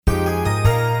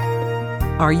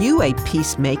Are you a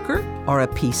peacemaker or a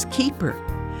peacekeeper?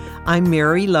 I'm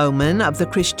Mary Lohman of the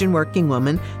Christian Working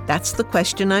Woman. That's the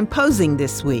question I'm posing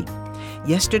this week.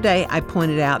 Yesterday, I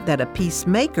pointed out that a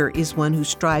peacemaker is one who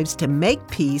strives to make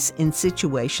peace in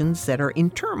situations that are in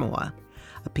turmoil.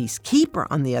 A peacekeeper,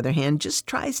 on the other hand, just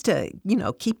tries to,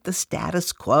 keep the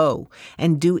status quo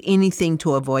and do anything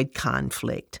to avoid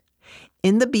conflict.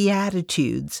 In the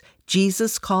Beatitudes,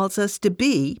 Jesus calls us to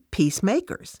be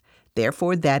peacemakers.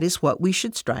 Therefore, that is what we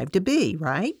should strive to be,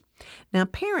 right? Now,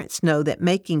 parents know that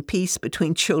making peace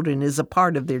between children is a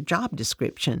part of their job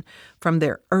description. From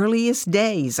their earliest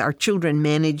days, our children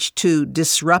manage to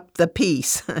disrupt the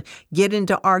peace, get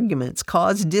into arguments,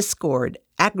 cause discord,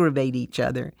 aggravate each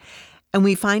other. And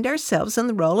we find ourselves in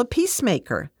the role of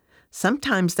peacemaker.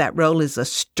 Sometimes that role is a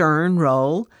stern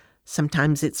role.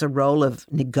 Sometimes it's a role of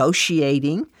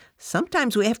negotiating.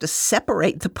 Sometimes we have to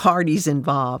separate the parties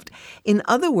involved. In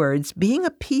other words, being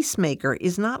a peacemaker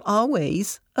is not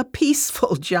always a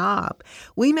peaceful job.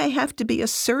 We may have to be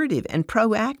assertive and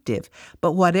proactive,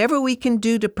 but whatever we can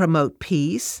do to promote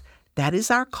peace, that is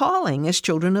our calling as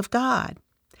children of God.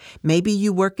 Maybe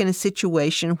you work in a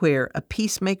situation where a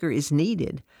peacemaker is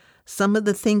needed. Some of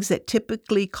the things that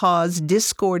typically cause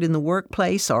discord in the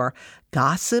workplace are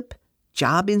gossip,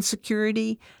 job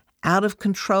insecurity, out of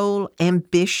control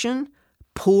ambition,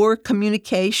 poor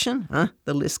communication,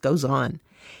 the list goes on.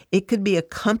 It could be a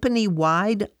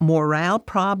company-wide morale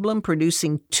problem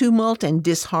producing tumult and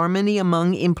disharmony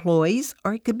among employees,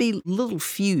 or it could be little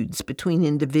feuds between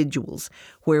individuals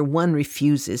where one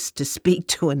refuses to speak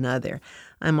to another.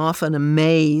 I'm often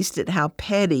amazed at how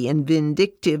petty and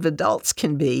vindictive adults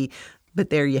can be,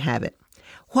 but there you have it.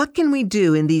 What can we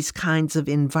do in these kinds of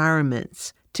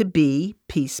environments to be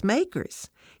peacemakers?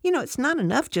 It's not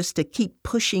enough just to keep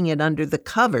pushing it under the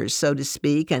covers, so to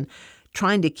speak, and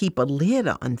trying to keep a lid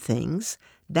on things.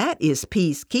 That is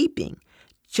peacekeeping,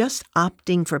 just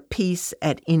opting for peace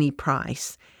at any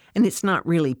price. And it's not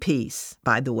really peace,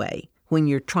 by the way. When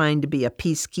you're trying to be a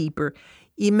peacekeeper,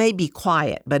 you may be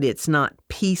quiet, but it's not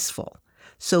peaceful.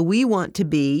 So we want to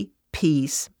be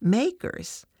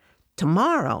peacemakers.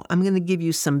 Tomorrow, I'm going to give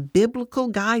you some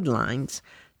biblical guidelines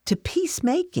to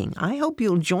peacemaking. I hope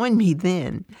you'll join me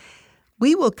then.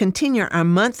 We will continue our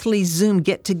monthly Zoom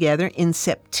get-together in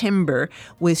September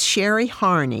with Sherry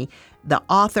Harney, the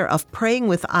author of Praying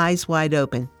with Eyes Wide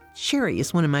Open. Sherry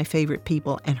is one of my favorite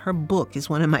people, and her book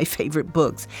is one of my favorite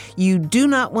books. You do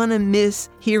not want to miss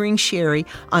hearing Sherry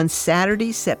on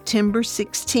Saturday, September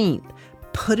 16th.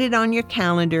 Put it on your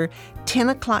calendar, 10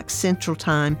 o'clock Central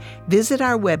Time. Visit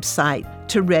our website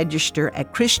to register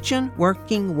at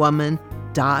christianworkingwoman.org.